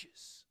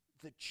teaches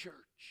the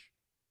church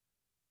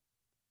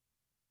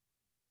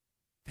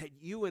that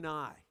you and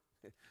I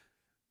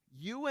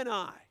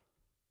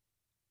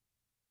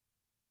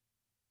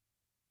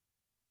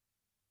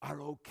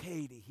are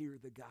okay to hear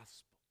the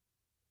gospel.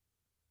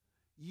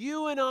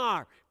 You and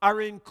I are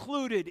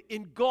included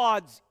in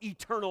God's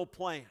eternal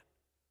plan.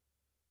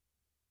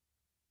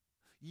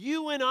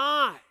 You and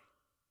I,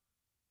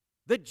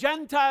 the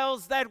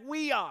Gentiles that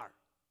we are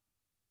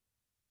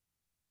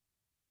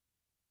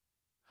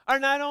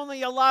not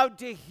only allowed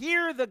to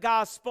hear the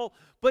gospel,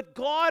 but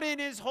God in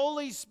His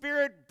Holy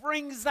Spirit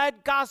brings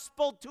that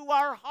gospel to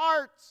our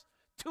hearts,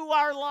 to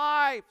our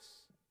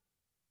lives.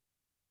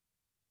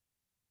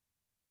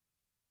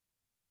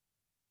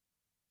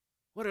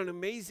 What an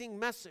amazing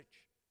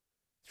message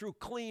through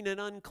clean and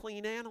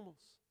unclean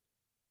animals.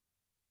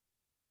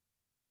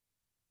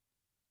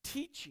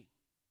 Teaching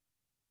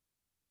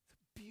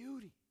the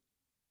beauty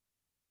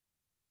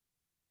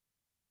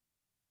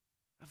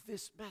of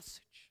this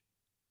message.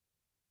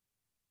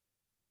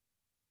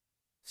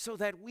 So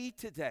that we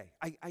today,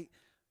 I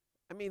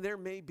mean, there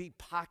may be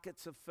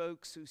pockets of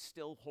folks who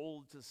still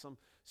hold to some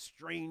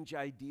strange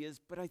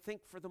ideas, but I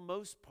think for the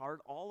most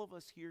part, all of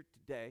us here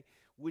today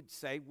would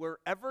say,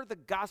 wherever the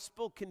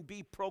gospel can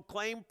be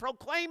proclaimed,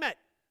 proclaim it.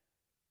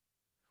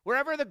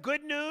 Wherever the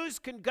good news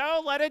can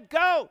go, let it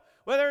go.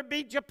 Whether it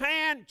be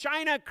Japan,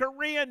 China,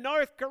 Korea,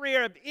 North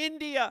Korea,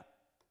 India,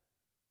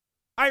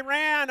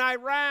 Iran,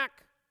 Iraq,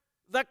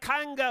 the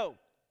Congo,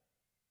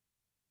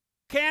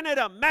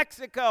 Canada,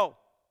 Mexico,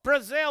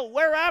 Brazil,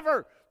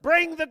 wherever,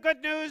 bring the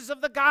good news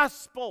of the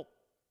gospel.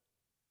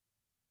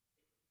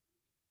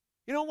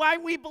 You know why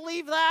we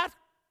believe that?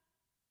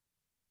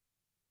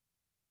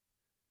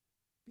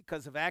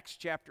 Because of Acts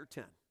chapter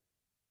 10.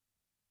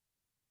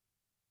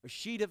 A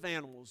sheet of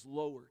animals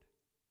lowered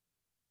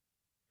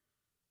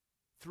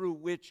through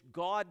which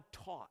God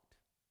taught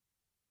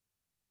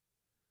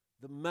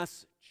the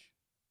message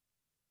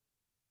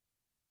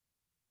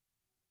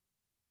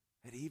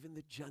that even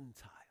the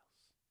Gentiles.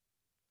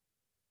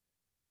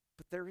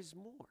 But there is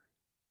more.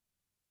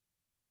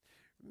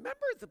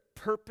 Remember the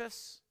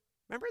purpose?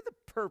 Remember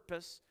the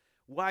purpose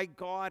why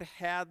God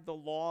had the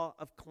law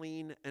of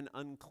clean and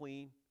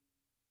unclean?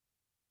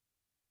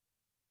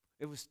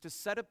 It was to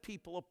set a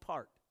people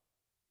apart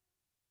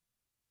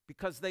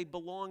because they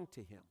belonged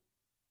to Him.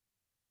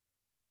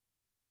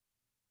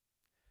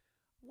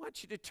 I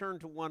want you to turn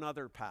to one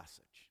other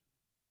passage.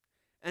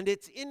 And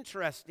it's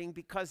interesting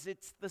because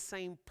it's the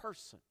same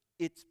person.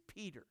 It's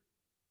Peter.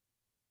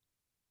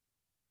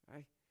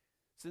 Right?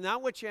 So now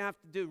what you have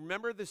to do,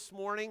 remember this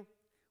morning,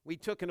 we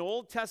took an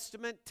Old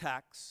Testament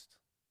text.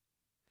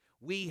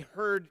 We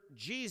heard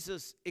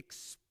Jesus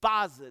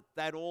exposit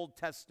that Old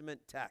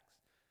Testament text.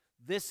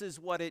 This is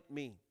what it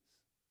means.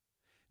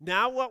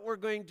 Now what we're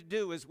going to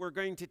do is we're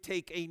going to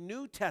take a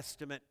New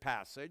Testament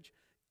passage,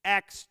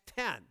 Acts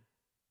 10,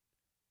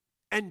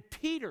 and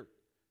Peter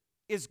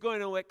is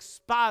going to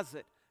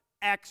exposit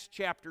Acts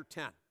chapter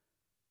 10.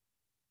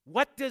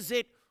 What does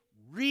it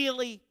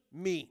really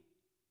mean?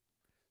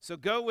 So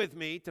go with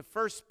me to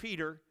 1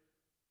 Peter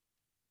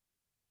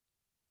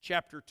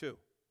chapter 2.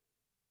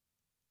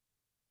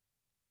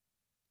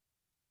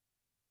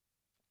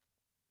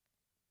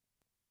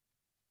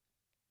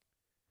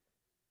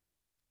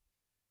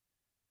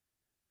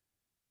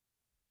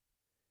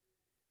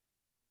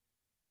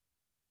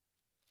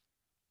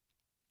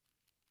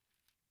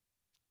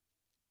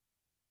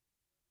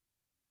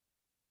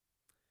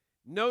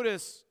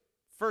 Notice,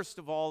 first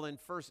of all, in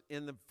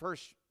the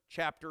first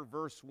chapter,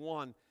 verse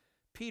 1,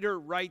 Peter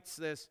writes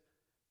this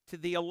to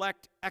the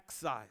elect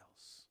exiles.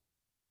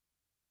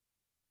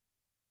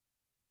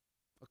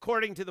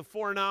 According to the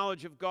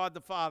foreknowledge of God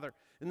the Father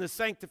and the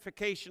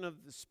sanctification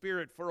of the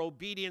Spirit, for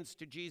obedience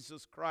to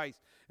Jesus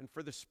Christ and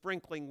for the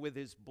sprinkling with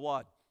his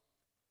blood.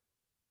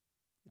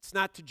 It's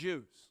not to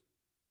Jews.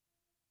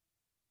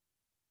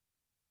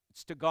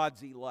 It's to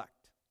God's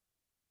elect.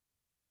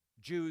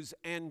 Jews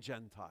and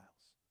Gentiles.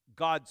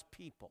 God's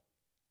people.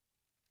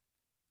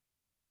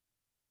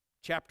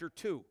 Chapter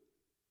 2.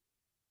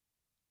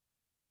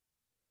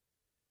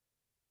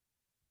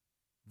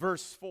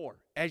 Verse 4.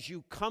 As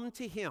you come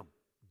to him,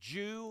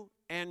 Jew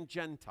and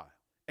Gentile,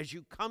 as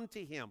you come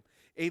to him,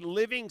 a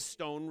living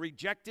stone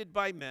rejected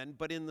by men,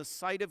 but in the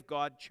sight of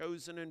God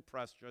chosen and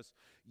precious,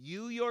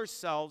 you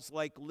yourselves,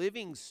 like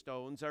living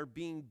stones, are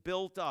being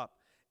built up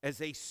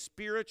as a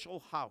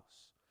spiritual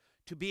house,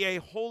 to be a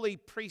holy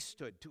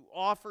priesthood, to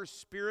offer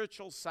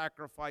spiritual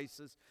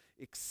sacrifices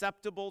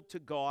acceptable to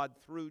God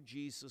through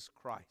Jesus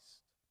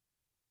Christ.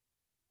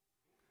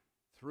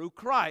 Through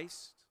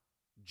Christ,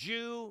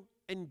 Jew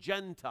and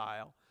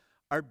Gentile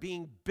are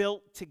being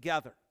built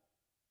together.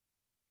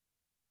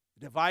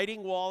 The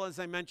dividing wall, as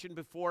I mentioned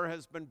before,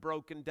 has been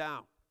broken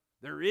down.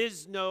 There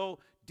is no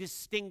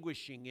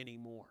distinguishing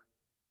anymore.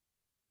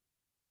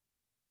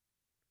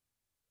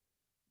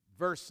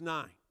 Verse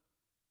 9.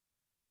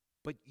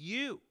 But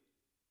you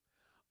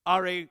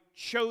are a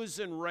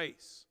chosen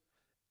race,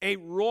 a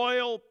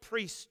royal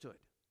priesthood.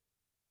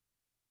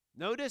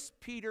 Notice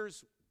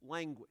Peter's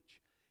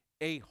language,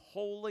 a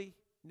holy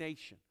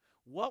nation.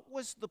 What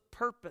was the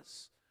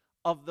purpose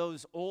of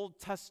those Old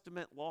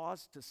Testament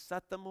laws? To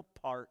set them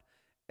apart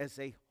as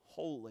a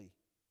holy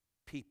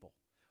people.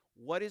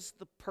 What is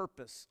the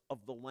purpose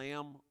of the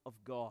Lamb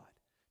of God?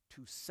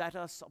 To set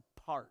us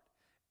apart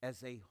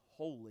as a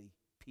holy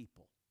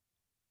people.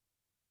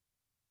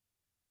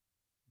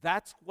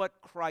 That's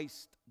what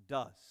Christ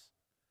does.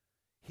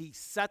 He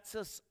sets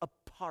us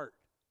apart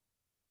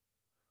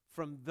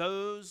from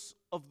those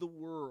of the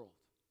world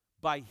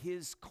by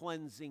his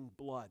cleansing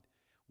blood.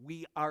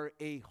 We are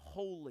a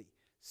holy,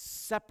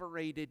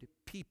 separated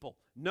people.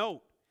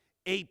 Note,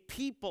 a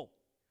people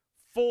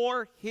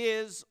for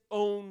his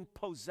own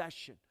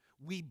possession.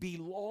 We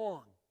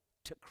belong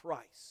to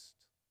Christ.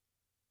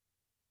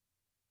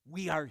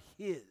 We are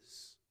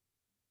his.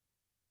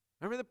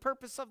 Remember the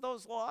purpose of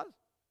those laws?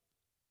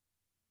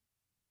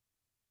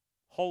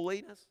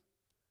 Holiness,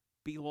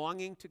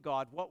 belonging to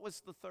God. What was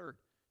the third?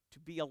 To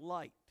be a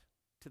light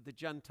to the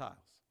Gentiles.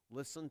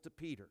 Listen to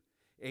Peter.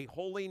 A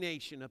holy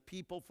nation, a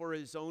people for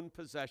his own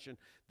possession,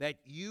 that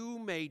you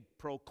may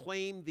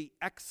proclaim the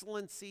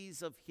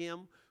excellencies of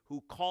him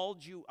who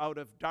called you out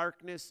of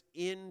darkness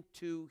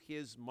into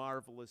his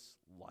marvelous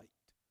light.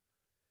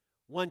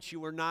 Once you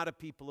were not a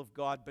people of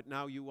God, but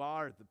now you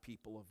are the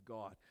people of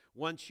God.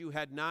 Once you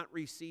had not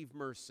received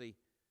mercy,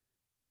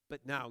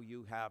 but now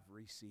you have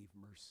received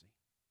mercy.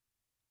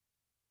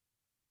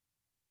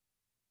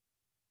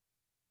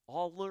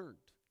 All learned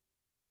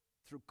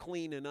through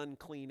clean and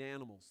unclean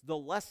animals. The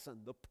lesson,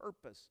 the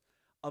purpose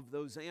of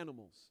those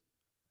animals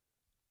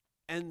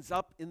ends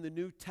up in the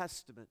New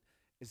Testament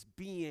as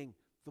being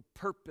the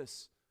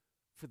purpose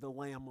for the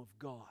Lamb of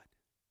God.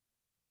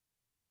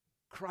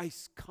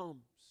 Christ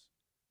comes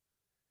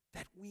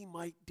that we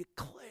might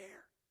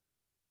declare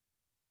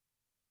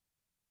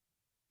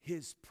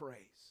his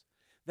praise,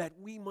 that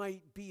we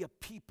might be a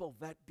people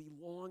that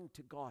belong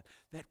to God,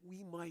 that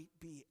we might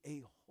be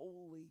a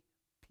holy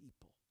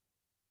people,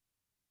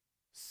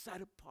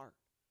 set apart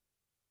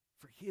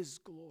for his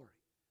glory,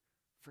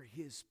 for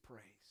his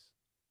praise.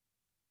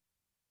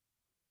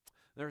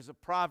 There's a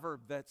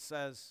proverb that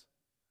says,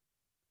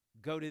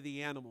 go to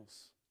the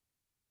animals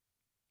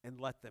and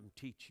let them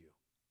teach you.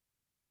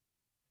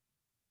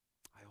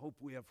 I hope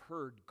we have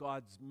heard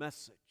God's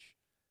message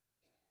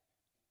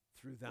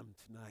through them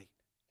tonight.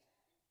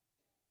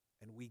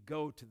 And we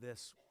go to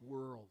this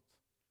world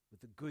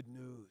with the good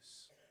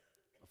news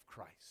of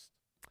Christ.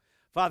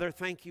 Father,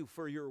 thank you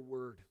for your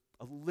word,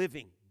 a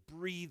living,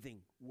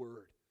 breathing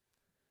word.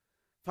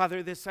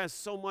 Father, this has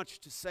so much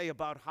to say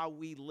about how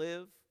we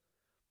live,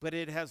 but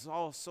it has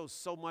also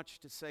so much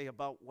to say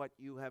about what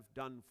you have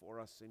done for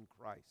us in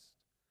Christ.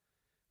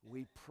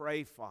 We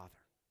pray, Father,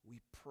 we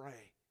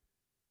pray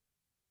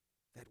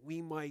that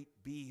we might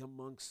be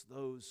amongst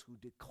those who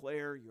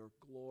declare your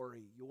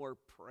glory, your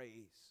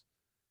praise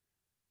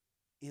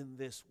in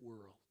this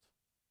world.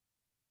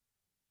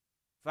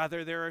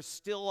 Father, there are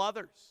still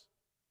others.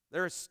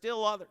 There are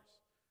still others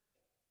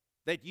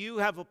that you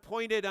have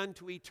appointed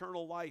unto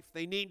eternal life.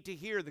 They need to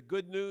hear the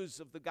good news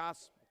of the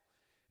gospel.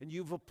 And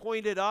you've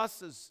appointed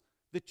us as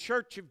the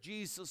church of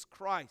Jesus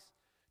Christ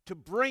to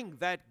bring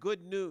that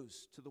good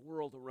news to the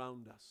world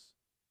around us.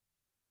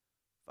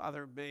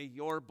 Father, may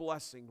your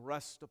blessing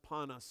rest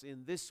upon us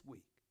in this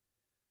week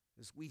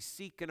as we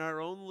seek in our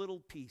own little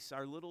piece,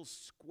 our little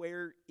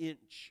square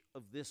inch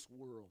of this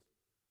world,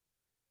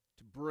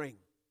 to bring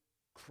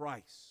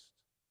Christ.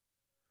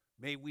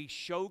 May we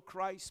show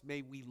Christ,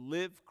 may we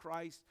live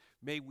Christ,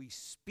 may we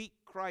speak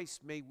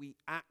Christ, may we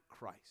act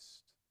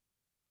Christ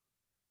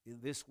in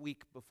this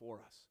week before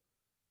us,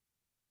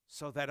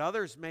 so that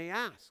others may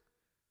ask,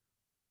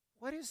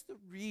 what is the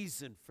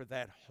reason for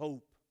that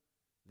hope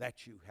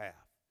that you have?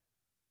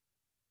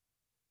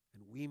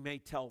 And we may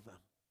tell them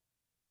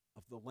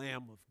of the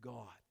Lamb of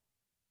God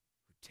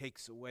who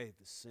takes away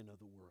the sin of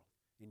the world.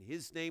 In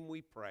his name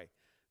we pray.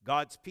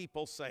 God's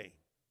people say,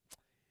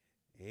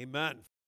 amen.